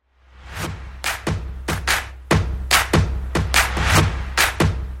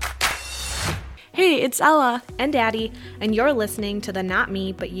Hey, it's Ella. And Daddy, and you're listening to the Not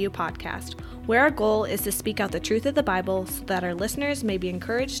Me, But You podcast, where our goal is to speak out the truth of the Bible so that our listeners may be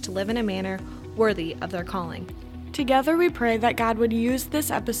encouraged to live in a manner worthy of their calling. Together we pray that God would use this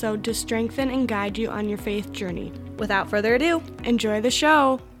episode to strengthen and guide you on your faith journey. Without further ado, enjoy the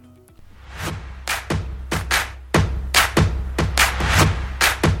show.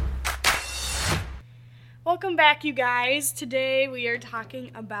 Welcome back, you guys. Today we are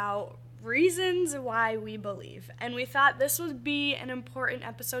talking about reasons why we believe. And we thought this would be an important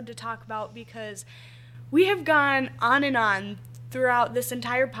episode to talk about because we have gone on and on throughout this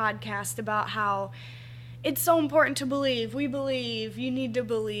entire podcast about how it's so important to believe. We believe, you need to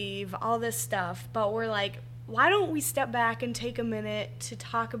believe, all this stuff. But we're like, why don't we step back and take a minute to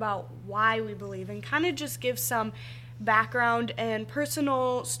talk about why we believe and kind of just give some background and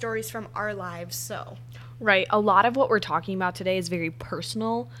personal stories from our lives. So, right, a lot of what we're talking about today is very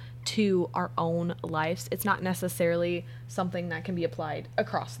personal to our own lives. It's not necessarily something that can be applied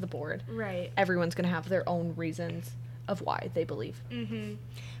across the board. Right. Everyone's going to have their own reasons of why they believe. Mm-hmm.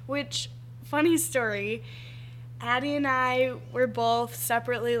 Which, funny story, Addie and I were both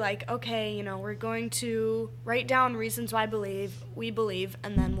separately like, okay, we're going to write down reasons why we believe,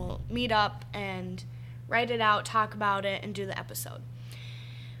 and then we'll meet up and write it out, talk about it, and do the episode.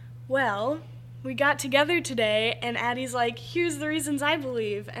 Well, we got together today, and Addie's like, here's the reasons I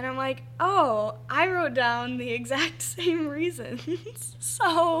believe. And I'm like, oh, I wrote down the exact same reasons.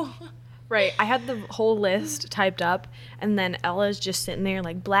 So... Right, I had the whole list typed up, and then Ella's just sitting there,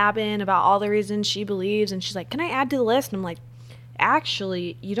 like, blabbing about all the reasons she believes, and she's like, can I add to the list? And I'm like,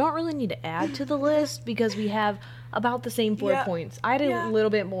 actually, you don't really need to add to the list, because we have about the same 4 points. I had a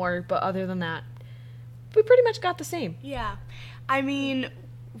little bit more, but other than that, we pretty much got the same. Yeah, I mean,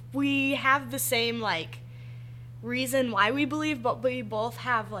 we have the same, reason why we believe, but we both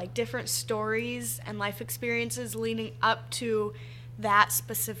have, different stories and life experiences leading up to that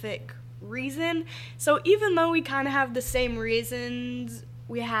specific reason. So even though we kind of have the same reasons,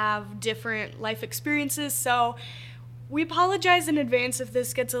 we have different life experiences. So we apologize in advance if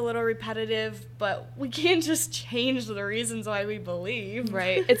this gets a little repetitive, but we can't just change the reasons why we believe.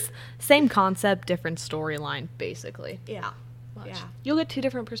 Right. It's same concept, different storyline, basically. Yeah. Much. Yeah. You'll get 2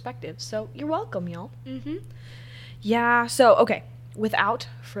 different perspectives, so you're welcome, y'all. Mm-hmm. Yeah, so, okay. Without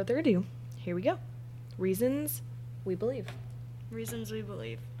further ado, here we go. Reasons we believe. Reasons we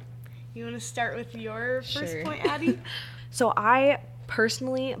believe. You want to start with your first Sure. point, Addie? So I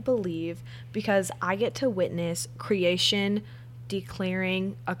personally believe because I get to witness creation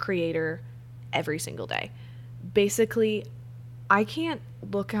declaring a creator every single day. Basically, I can't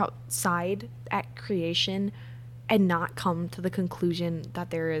look outside at creation and not come to the conclusion that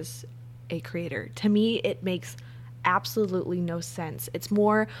there is a creator. To me, it makes absolutely no sense. It's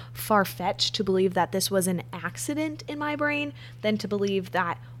more far-fetched to believe that this was an accident in my brain than to believe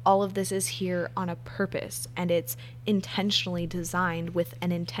that all of this is here on a purpose and it's intentionally designed with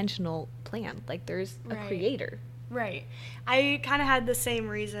an intentional plan. Like, there's a creator. Right. I kind of had the same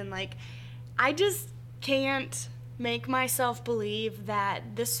reason. I just can't make myself believe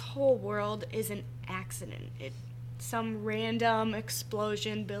that this whole world is an accident. It's some random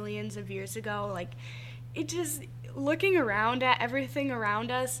explosion billions of years ago. It just, looking around at everything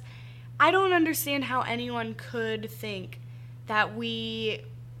around us, I don't understand how anyone could think that we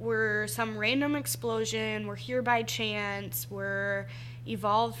were some random explosion, we're here by chance, we're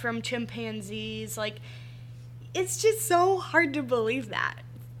evolved from chimpanzees. It's just so hard to believe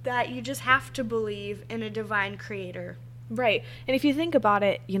that you just have to believe in a divine creator. Right. And if you think about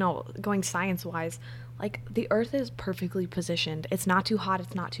it, going science-wise, the earth is perfectly positioned. It's not too hot,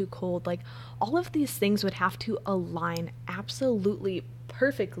 it's not too cold. All of these things would have to align absolutely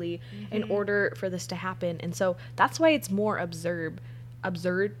perfectly in order for this to happen. And so that's why it's more absurd.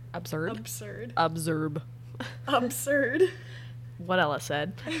 What Ella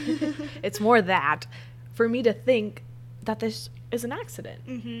said. It's more that for me to think that this is an accident.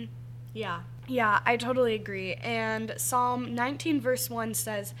 Mm-hmm. Yeah, I totally agree. And Psalm 19 verse 1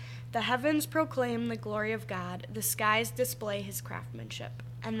 says, "The heavens proclaim the glory of God, the skies display his craftsmanship."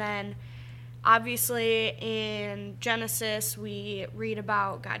 And then obviously in Genesis we read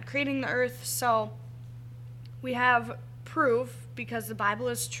about God creating the earth. So we have proof, because the Bible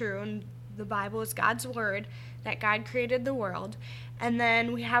is true and the Bible is God's word, that God created the world. And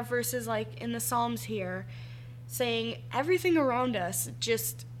then we have verses in the Psalms here saying everything around us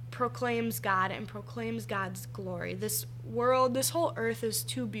just proclaims God and proclaims God's glory. This world, this whole earth is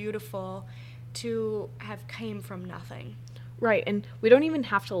too beautiful to have came from nothing. Right, and we don't even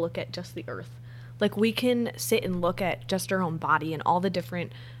have to look at just the earth. We can sit and look at just our own body and all the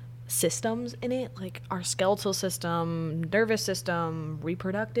different systems in it, like our skeletal system, nervous system,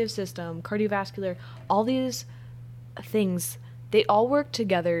 reproductive system, cardiovascular, all these things, they all work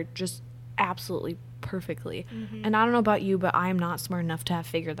together just absolutely perfectly. And I don't know about you, but I am not smart enough to have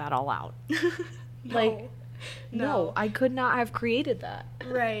figured that all out. No, I could not have created that.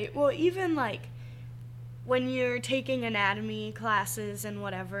 Right. Well, even like when you're taking anatomy classes and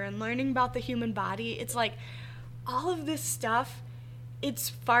whatever and learning about the human body, it's like all of this stuff, it's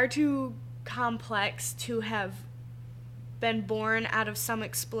far too complex to have been born out of some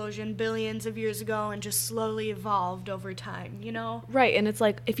explosion billions of years ago and just slowly evolved over time, you know? Right, and it's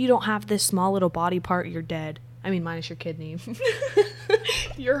like, if you don't have this small little body part, you're dead. I mean, minus your kidney.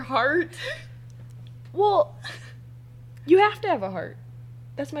 Your heart? Well, you have to have a heart.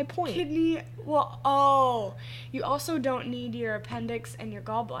 That's my point. Kidney, well, you also don't need your appendix and your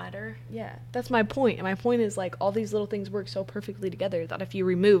gallbladder. Yeah, that's my point. And my point is, like, all these little things work so perfectly together that if you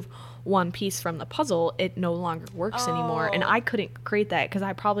remove one piece from the puzzle, it no longer works anymore. And I couldn't create that because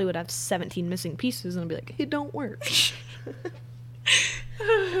I probably would have 17 missing pieces and I'd be like, it don't work.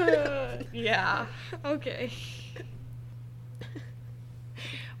 Yeah, okay.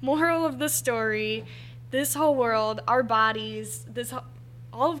 Moral of the story, this whole world, our bodies,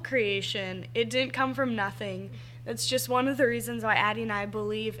 all of creation, it didn't come from nothing. That's just one of the reasons why Addie and I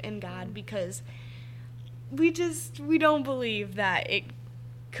believe in God, because we don't believe that it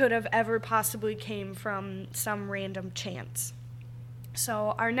could have ever possibly came from some random chance.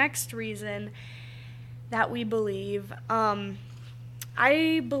 So our next reason that we believe,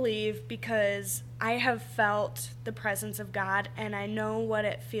 I believe because I have felt the presence of God and I know what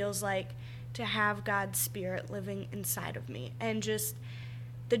it feels like to have God's Spirit living inside of me, and just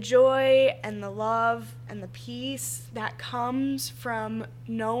the joy and the love and the peace that comes from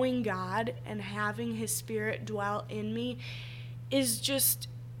knowing God and having His Spirit dwell in me is just,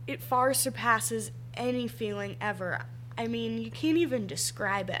 it far surpasses any feeling ever. I mean, you can't even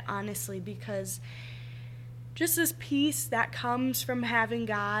describe it, honestly, because just this peace that comes from having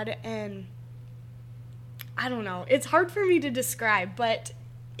God, and I don't know, it's hard for me to describe, but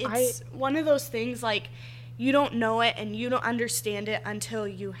it's one of those things, like, you don't know it and you don't understand it until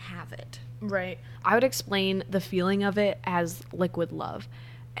you have it. Right. I would explain the feeling of it as liquid love.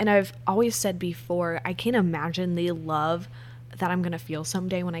 And I've always said before, I can't imagine the love that I'm going to feel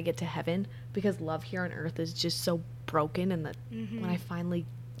someday when I get to heaven, because love here on earth is just so broken, and that when I finally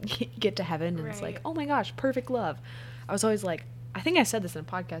get to heaven and it's like, oh my gosh, perfect love. I was always like, I think I said this in a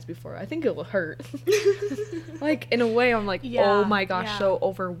podcast before, I think it will hurt. Like, in a way, I'm like, oh my gosh, so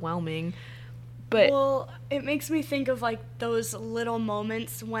overwhelming. But well, it makes me think of like those little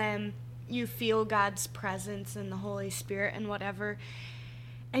moments when you feel God's presence and the Holy Spirit and whatever,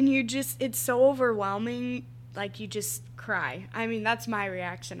 and it's so overwhelming, like you just cry. I mean, that's my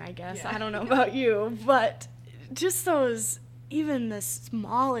reaction, I guess. Yeah. I don't know about you, but just even the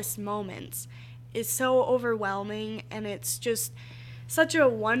smallest moments is so overwhelming, and it's just such a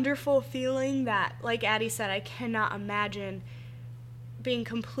wonderful feeling that, like Addie said, I cannot imagine being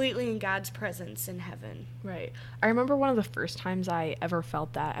completely in God's presence in heaven. Right. I remember one of the first times I ever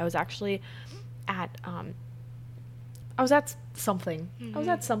felt that. I was actually at something. I was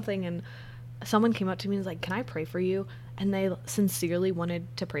at something, and someone came up to me and was like, "Can I pray for you?" And they sincerely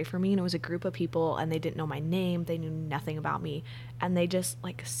wanted to pray for me, and it was a group of people, and they didn't know my name, they knew nothing about me, and they just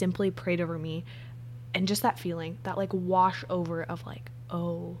like simply prayed over me. And just that feeling, that like wash over of like,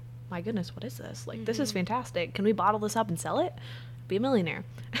 oh my goodness, what is this? Like, this is fantastic. Can we bottle this up and sell it? Be a millionaire.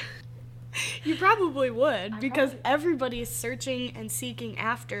 You probably would, because everybody is searching and seeking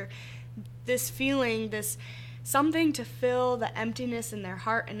after this feeling, this something to fill the emptiness in their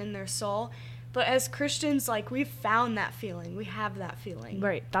heart and in their soul. But as Christians, like, we've found that feeling. We have that feeling.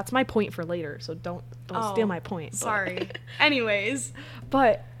 Right. That's my point for later, so don't steal my point. Sorry. Anyways.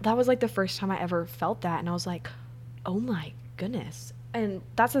 But that was like the first time I ever felt that, and I was like, oh my goodness. And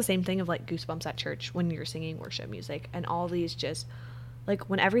that's the same thing of like goosebumps at church when you're singing worship music, and all these just like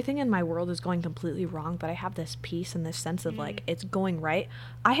when everything in my world is going completely wrong, but I have this peace and this sense of like it's going right.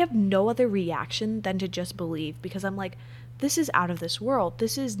 I have no other reaction than to just believe, because I'm like, this is out of this world.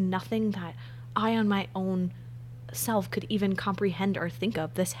 This is nothing that I on my own self could even comprehend or think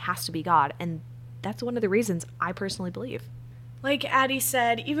of. This has to be God. And that's one of the reasons I personally believe. Like Addie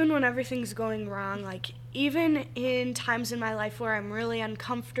said, even when everything's going wrong, like even in times in my life where I'm really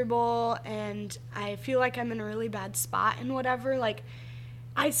uncomfortable and I feel like I'm in a really bad spot and whatever, like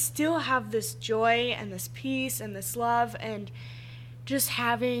I still have this joy and this peace and this love, and just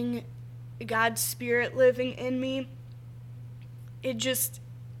having God's Spirit living in me, it just,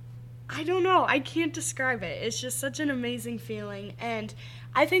 I don't know. I can't describe it. It's just such an amazing feeling. And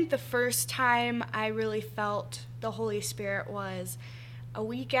I think the first time I really felt the Holy Spirit was a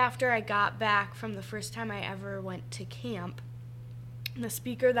week after I got back from the first time I ever went to camp. The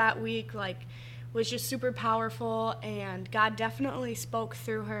speaker that week, was just super powerful, and God definitely spoke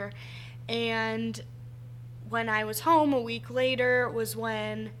through her. And when I was home a week later was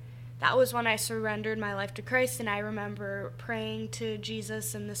when I surrendered my life to Christ, and I remember praying to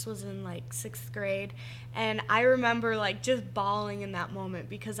Jesus, and this was in 6th grade, and I remember just bawling in that moment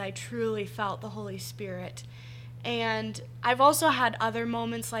because I truly felt the Holy Spirit. And I've also had other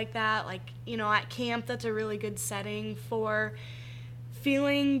moments like that, at camp. That's a really good setting for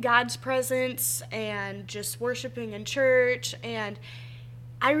feeling God's presence and just worshiping in church. And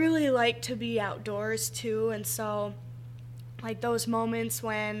I really like to be outdoors too, and so those moments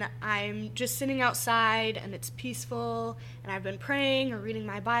when I'm just sitting outside and it's peaceful and I've been praying or reading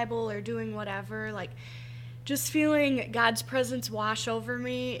my Bible or doing whatever, just feeling God's presence wash over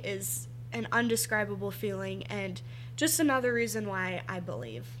me is an undescribable feeling, and just another reason why I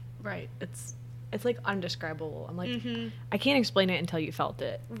believe. Right. It's undescribable. I'm I can't explain it until you felt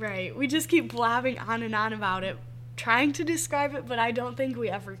it. Right. We just keep blabbing on and on about it, trying to describe it, but I don't think we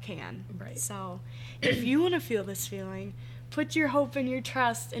ever can. Right. So if you want to feel this feeling, put your hope and your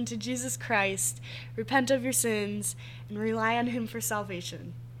trust into Jesus Christ, repent of your sins, and rely on Him for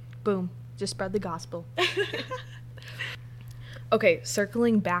salvation. Boom. Just spread the gospel. Okay,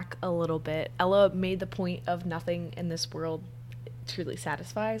 circling back a little bit, Ella made the point of nothing in this world truly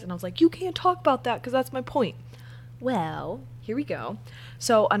satisfies, and I was like, you can't talk about that because that's my point. Well, here we go.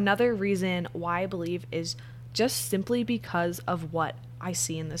 So another reason why I believe is just simply because of what I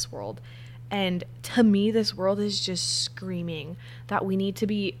see in this world. And to me, this world is just screaming that we need to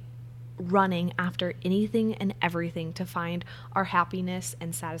be running after anything and everything to find our happiness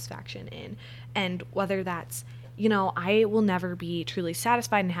and satisfaction in. And whether that's, I will never be truly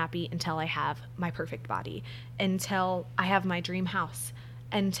satisfied and happy until I have my perfect body, until I have my dream house,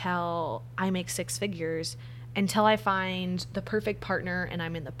 until I make 6 figures, until I find the perfect partner and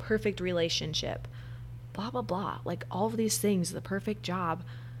I'm in the perfect relationship, blah, blah, blah. All of these things, the perfect job.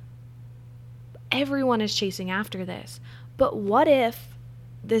 Everyone is chasing after this. But what if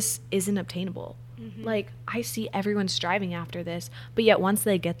this isn't obtainable? Mm-hmm. I see everyone striving after this, but yet once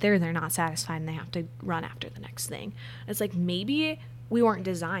they get there, they're not satisfied and they have to run after the next thing. It's maybe we weren't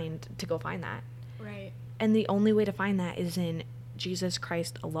designed to go find that. Right. And the only way to find that is in Jesus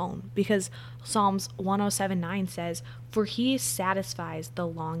Christ alone. Because Psalms 107:9 says, "For He satisfies the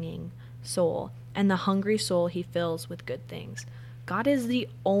longing soul, and the hungry soul He fills with good things." God is the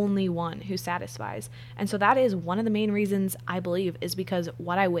only one who satisfies. And so that is one of the main reasons I believe is because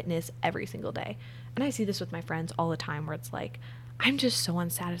what I witness every single day. And I see this with my friends all the time where it's I'm just so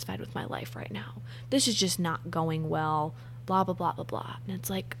unsatisfied with my life right now. This is just not going well, blah, blah, blah, blah, blah. And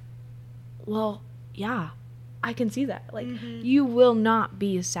it's well, yeah, I can see that. You will not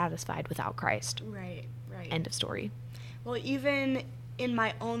be satisfied without Christ. Right. End of story. Well, even in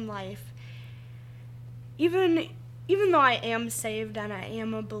my own life, even though I am saved and I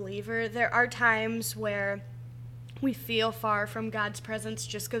am a believer, there are times where we feel far from God's presence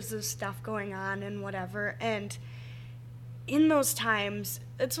just because of stuff going on and whatever. And in those times,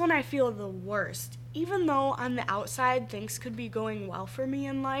 it's when I feel the worst. Even though on the outside things could be going well for me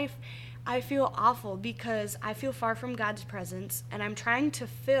in life, I feel awful because I feel far from God's presence, and I'm trying to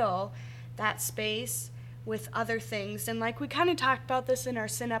fill that space with other things. And we kind of talked about this in our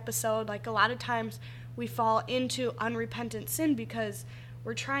sin episode, a lot of times we fall into unrepentant sin because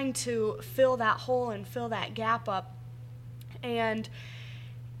we're trying to fill that hole and fill that gap up. And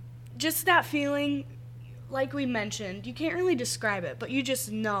just that feeling, like we mentioned, you can't really describe it, but you just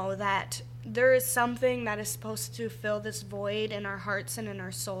know that there is something that is supposed to fill this void in our hearts and in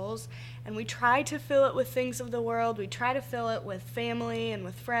our souls. And we try to fill it with things of the world. We try to fill it with family and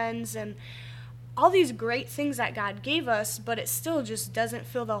with friends and all these great things that God gave us, but it still just doesn't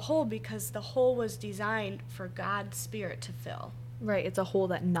fill the hole because the hole was designed for God's Spirit to fill. Right, it's a hole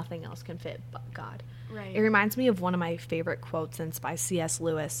that nothing else can fit but God. Right. It reminds me of one of my favorite quotes, and it's by C.S.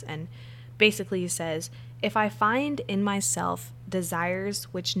 Lewis, and basically he says, "If I find in myself desires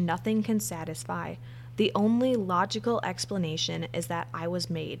which nothing can satisfy, the only logical explanation is that I was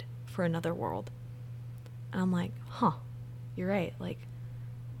made for another world." And I'm you're right,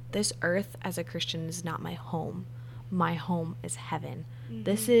 this earth as a Christian is not my home. My home is heaven. Mm-hmm.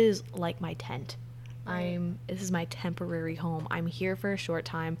 This is my tent. Right. This is my temporary home. I'm here for a short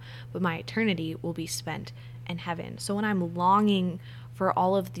time, but my eternity will be spent in heaven. So when I'm longing for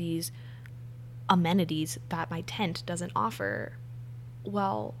all of these amenities that my tent doesn't offer,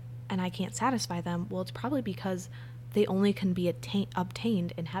 well, and I can't satisfy them, well, it's probably because they only can be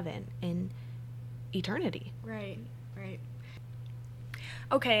obtained in heaven, in eternity. Right.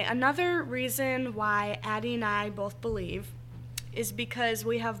 Okay, another reason why Addie and I both believe is because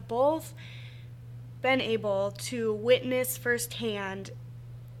we have both been able to witness firsthand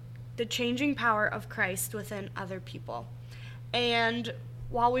the changing power of Christ within other people. And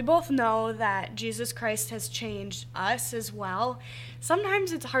while we both know that Jesus Christ has changed us as well,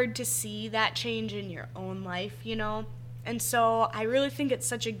 sometimes it's hard to see that change in your own life, you know? And so I really think it's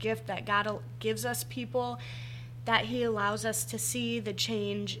such a gift that God gives us people, that he allows us to see the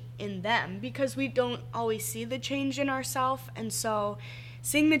change in them, because we don't always see the change in ourselves. And so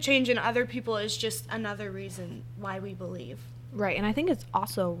seeing the change in other people is just another reason why we believe. Right, and I think it's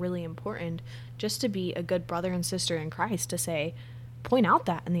also really important just to be a good brother and sister in Christ, to say, point out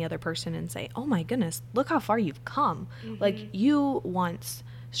that in the other person and say, oh my goodness, look how far you've come. Like, you once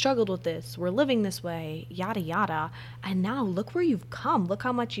struggled with this, were living this way, yada yada, and now look where you've come, look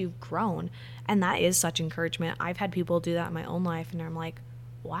how much you've grown. And that is such encouragement. I've had people do that in my own life, and I'm like,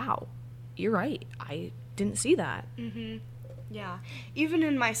 wow, you're right, I didn't see that. Yeah, even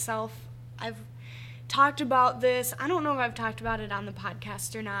in myself, I've talked about this. I don't know if I've talked about it on the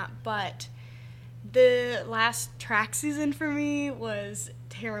podcast or not, but the last track season for me was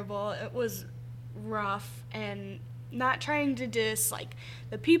terrible. It was rough, and not trying to diss like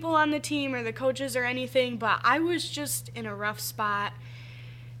the people on the team or the coaches or anything, but I was just in a rough spot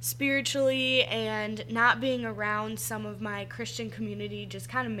spiritually, and not being around some of my Christian community just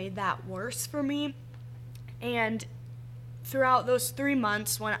kind of made that worse for me. And throughout those 3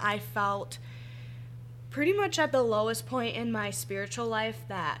 months, when I felt pretty much at the lowest point in my spiritual life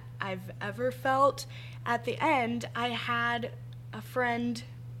that I've ever felt, at the end, I had a friend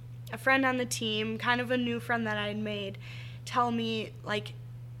on the team, kind of a new friend that I'd made, tell me, like,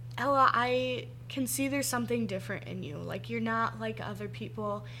 Ella, I can see there's something different in you. Like, you're not like other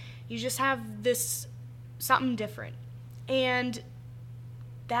people. You just have this something different. And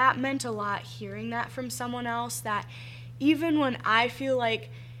that meant a lot, hearing that from someone else, that even when I feel like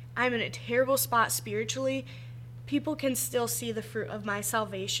I'm in a terrible spot spiritually, people can still see the fruit of my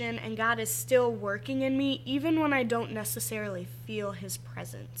salvation, and God is still working in me, even when I don't necessarily feel his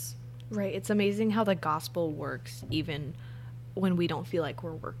presence. Right, it's amazing how the gospel works even when we don't feel like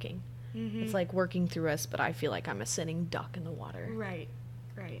we're working. It's like working through us, but I feel like I'm a sitting duck in the water. Right.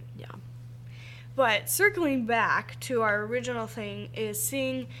 Yeah. But circling back to our original thing is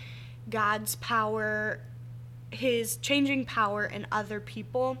seeing God's power, his changing power in other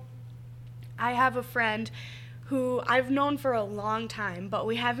people. I have a friend who I've known for a long time, but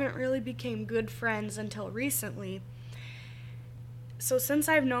we haven't really become good friends until recently. So since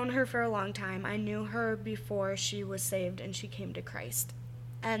I've known her for a long time, I knew her before she was saved and she came to Christ.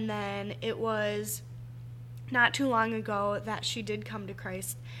 And then it was not too long ago that she did come to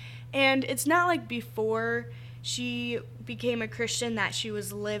Christ. And it's not like before she became a Christian that she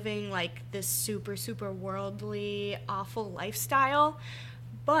was living like this super, super worldly, awful lifestyle.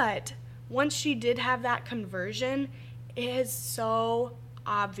 But once she did have that conversion, it is so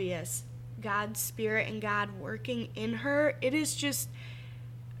obvious. God's Spirit and God working in her. It is just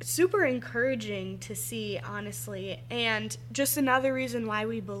super encouraging to see, honestly. And just another reason why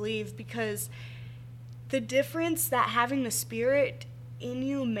we believe, because the difference that having the Spirit in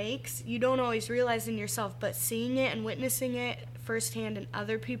you makes, you don't always realize in yourself, but seeing it and witnessing it firsthand in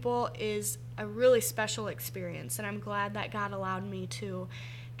other people is a really special experience. And I'm glad that God allowed me to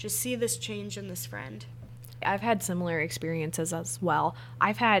just see this change in this friend. I've had similar experiences as well.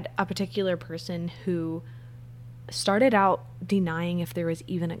 I've had a particular person who started out denying if there was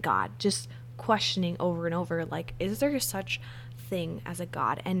even a God, just questioning over and over, like, is there such thing as a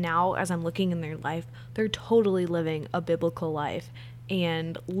God? And now, as I'm looking in their life, they're totally living a biblical life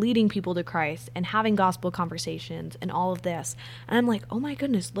and leading people to Christ and having gospel conversations and all of this. And I'm like, oh my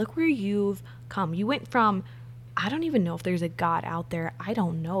goodness, look where you've come. You went from, I don't even know if there's a God out there, I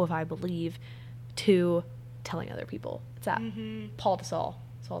don't know if I believe, to telling other people. It's that Paul to Saul.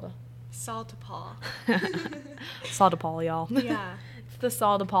 Saul to Paul. Saul to Paul, y'all. Yeah. It's the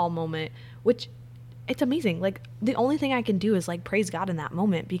Saul to Paul moment, which it's amazing. Like, the only thing I can do is like praise God in that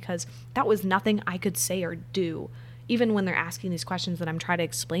moment, because that was nothing I could say or do. Even when they're asking these questions and I'm trying to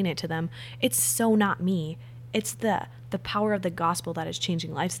explain it to them, it's so not me. It's the power of the gospel that is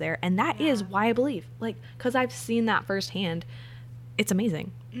changing lives there. And that is why I believe. Like, because I've seen that firsthand. It's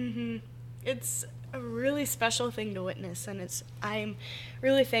amazing. It's a really special thing to witness, and I'm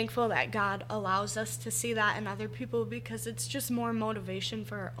really thankful that God allows us to see that in other people, because it's just more motivation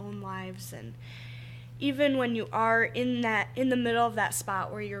for our own lives. And even when you are in the middle of that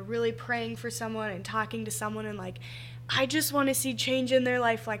spot where you're really praying for someone and talking to someone and like, I just want to see change in their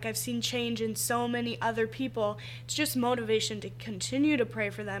life like I've seen change in so many other people. It's just motivation to continue to pray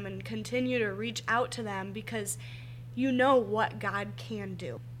for them and continue to reach out to them because you know what God can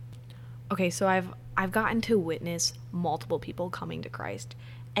do. Okay, so I've gotten to witness multiple people coming to Christ,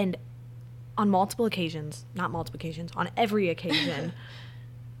 and on multiple occasions, not multiple occasions, on every occasion,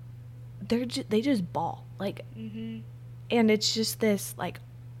 they just bawl, like, and it's just this like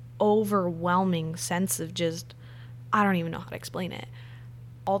overwhelming sense of just, I don't even know how to explain it.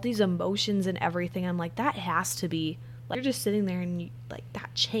 All these emotions and everything. I'm like, that has to be, like, you're just sitting there and you, like,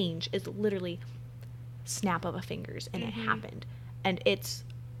 that change is literally snap of a fingers and it happened. And it's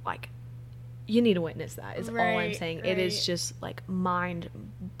like, you need to witness that is all I'm saying. Right. It is just like mind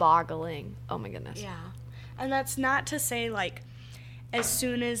boggling. Oh my goodness. Yeah. And that's not to say like as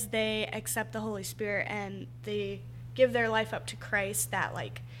soon as they accept the Holy Spirit and they give their life up to Christ that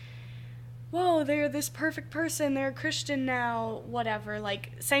like, whoa, they're this perfect person, they're a Christian now, whatever.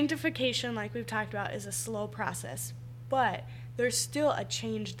 Like, sanctification, like we've talked about, is a slow process. But there's still a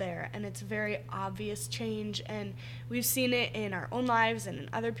change there, and it's a very obvious change, and we've seen it in our own lives and in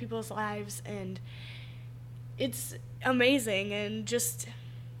other people's lives, and it's amazing, and just,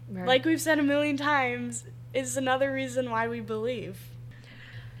 like we've said a million times, is another reason why we believe.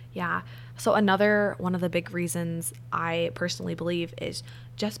 Yeah. So another one of the big reasons I personally believe is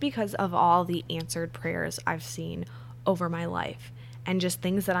just because of all the answered prayers I've seen over my life and just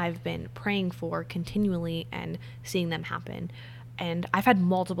things that I've been praying for continually and seeing them happen. And I've had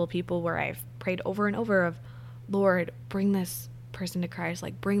multiple people where I've prayed over and over of, Lord, bring this person to Christ,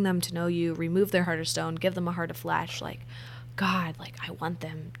 like bring them to know you, remove their heart of stone, give them a heart of flesh. Like, God, like I want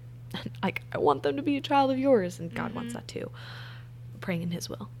them to be a child of yours. And God wants that too. Praying in his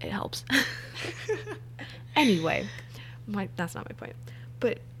will, it helps. Anyway, that's not my point,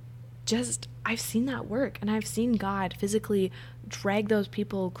 but just I've seen that work, and I've seen God physically drag those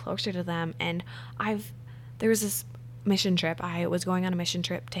people closer to them. And there was this mission trip. I was going on a mission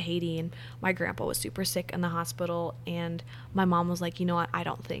trip to Haiti, and my grandpa was super sick in the hospital, and my mom was like, you know what, I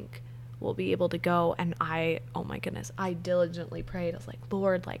don't think we'll be able to go. And oh my goodness, I diligently prayed. I was like,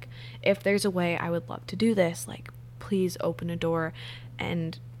 Lord, like if there's a way, I would love to do this, like please open a door.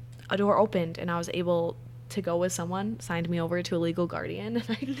 And a door opened, and I was able to go with someone, signed me over to a legal guardian, and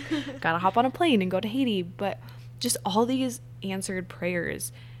I got to hop on a plane and go to Haiti. But just all these answered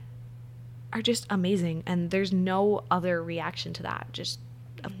prayers are just amazing, and there's no other reaction to that, just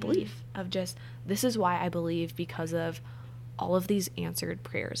of belief, of just, this is why I believe, because of all of these answered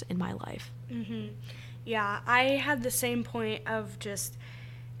prayers in my life. Yeah, I had the same point of just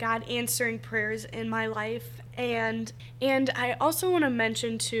God answering prayers in my life, and I also want to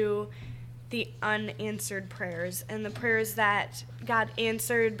mention too the unanswered prayers and the prayers that God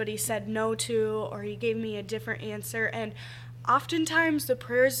answered but he said no to, or he gave me a different answer. And oftentimes the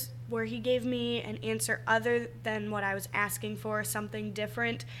prayers where he gave me an answer other than what I was asking for, something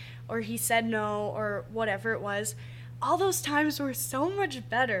different, or he said no, or whatever it was, all those times were so much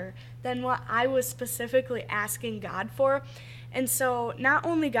better than what I was specifically asking God for. And so not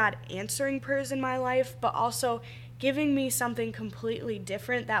only God answering prayers in my life, but also giving me something completely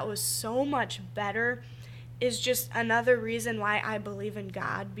different that was so much better is just another reason why I believe in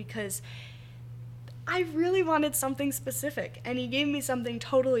God, because I really wanted something specific, and he gave me something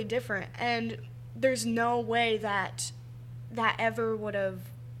totally different, and there's no way that ever would have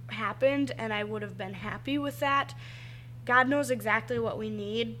happened, and I would have been happy with that. God knows exactly what we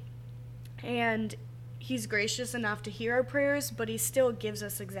need, and he's gracious enough to hear our prayers, but he still gives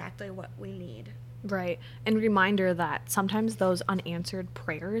us exactly what we need. Right. And reminder that sometimes those unanswered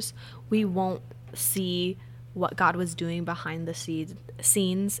prayers, we won't see what God was doing behind the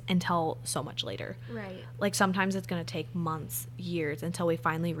scenes until so much later. Right. Like sometimes it's going to take months, years, until we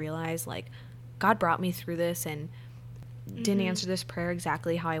finally realize, like, God brought me through this and didn't answer this prayer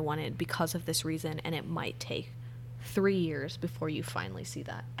exactly how I wanted because of this reason, and it might take 3 years before you finally see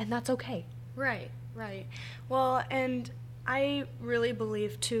that. And that's okay. Right. Well, and I really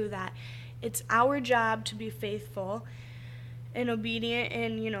believe, too, that it's our job to be faithful and obedient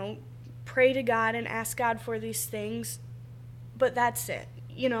and, pray to God and ask God for these things. But that's it.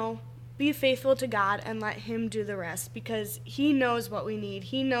 Be faithful to God and let him do the rest, because he knows what we need.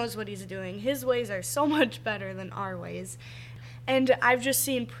 He knows what he's doing. His ways are so much better than our ways. And I've just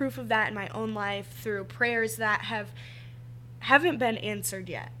seen proof of that in my own life through prayers that haven't been answered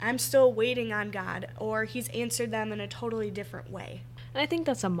yet. I'm still waiting on God, or he's answered them in a totally different way. And I think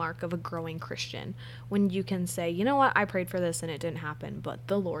that's a mark of a growing Christian, when you can say, you know what, I prayed for this and it didn't happen, but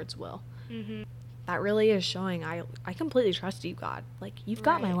the Lord's will. that really is showing I completely trust you, God. Like, you've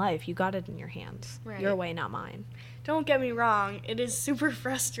got my Right. life. You got it in your hands. Right. Your way, not mine. Don't get me wrong, it is super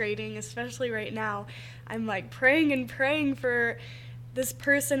frustrating, especially right now. I'm like praying and praying for this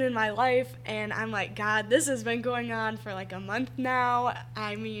person in my life, and I'm like, God, this has been going on for like a month now.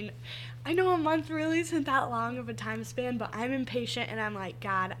 I mean, I know a month really isn't that long of a time span, but I'm impatient, and I'm like,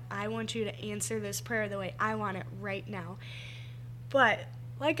 God, I want you to answer this prayer the way I want it right now. But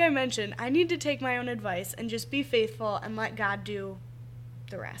like I mentioned, I need to take my own advice and just be faithful and let God do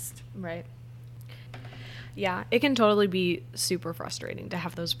the rest. Right. Yeah, it can totally be super frustrating to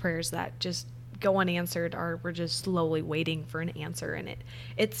have those prayers that just go unanswered, or we're just slowly waiting for an answer, and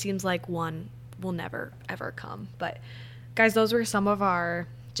it seems like one will never ever come. But guys, those were some of our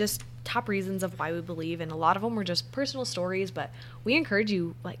just top reasons of why we believe, and a lot of them were just personal stories, but we encourage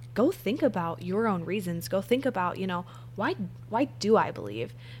you, like, go think about your own reasons. Go think about, why do I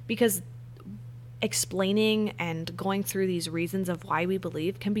believe? Because explaining and going through these reasons of why we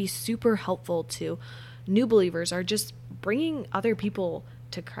believe can be super helpful to new believers, or just bringing other people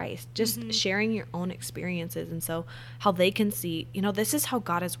to Christ, just sharing your own experiences, and so how they can see, this is how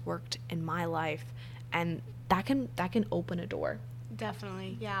God has worked in my life, and that can open a door.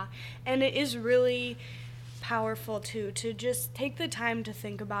 Definitely, yeah. And it is really powerful too to just take the time to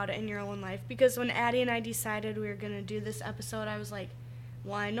think about it in your own life, because when Addie and I decided we were going to do this episode, I was like,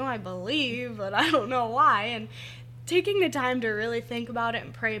 well, I know I believe, but I don't know why. And taking the time to really think about it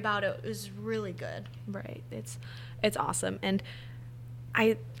and pray about it is really good. Right. It's awesome. And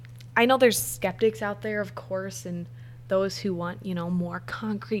I know there's skeptics out there, of course, and those who want, more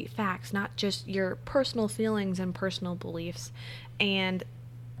concrete facts, not just your personal feelings and personal beliefs. And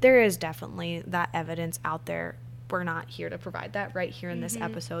there is definitely that evidence out there. We're not here to provide that right here in this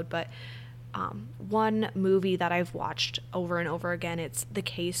episode, but one movie that I've watched over and over again, it's The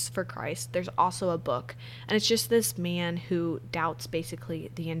Case for Christ. There's also a book, and it's just this man who doubts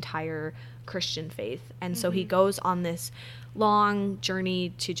basically the entire Christian faith. And so he goes on this long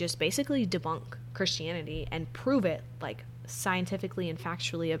journey to just basically debunk Christianity and prove it, like, scientifically and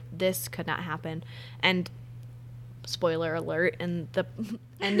factually, if this could not happen. And spoiler alert, in the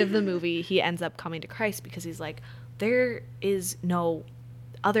end of the movie, he ends up coming to Christ because he's like, there is no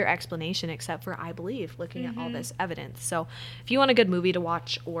other explanation except for I believe, looking at all this evidence. So if you want a good movie to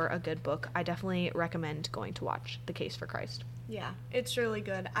watch or a good book, I definitely recommend going to watch The Case for Christ. Yeah, it's really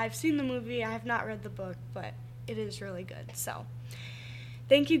good. I've seen the movie. I have not read the book, but it is really good. So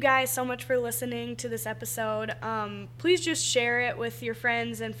thank you guys so much for listening to this episode. Please just share it with your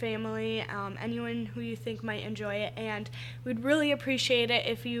friends and family, anyone who you think might enjoy it. And we'd really appreciate it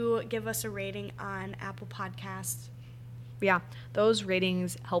if you give us a rating on Apple Podcasts. Yeah, those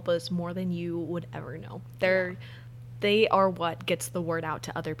ratings help us more than you would ever know. They are what gets the word out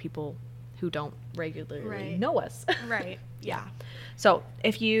to other people who don't regularly know us. Right. Yeah. So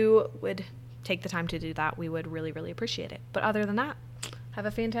if you would take the time to do that, we would really, really appreciate it. But other than that, have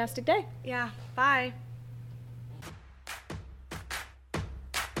a fantastic day. Yeah. Bye.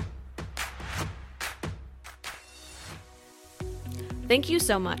 Thank you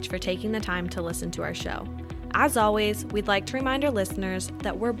so much for taking the time to listen to our show. As always, we'd like to remind our listeners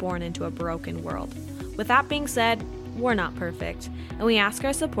that we're born into a broken world. With that being said, we're not perfect, and we ask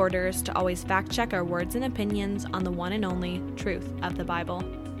our supporters to always fact-check our words and opinions on the one and only truth of the Bible.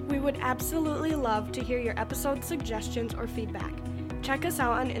 We would absolutely love to hear your episode suggestions or feedback. Check us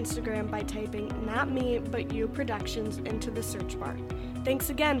out on Instagram by typing Not Me But You Productions into the search bar. Thanks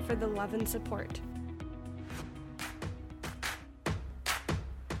again for the love and support.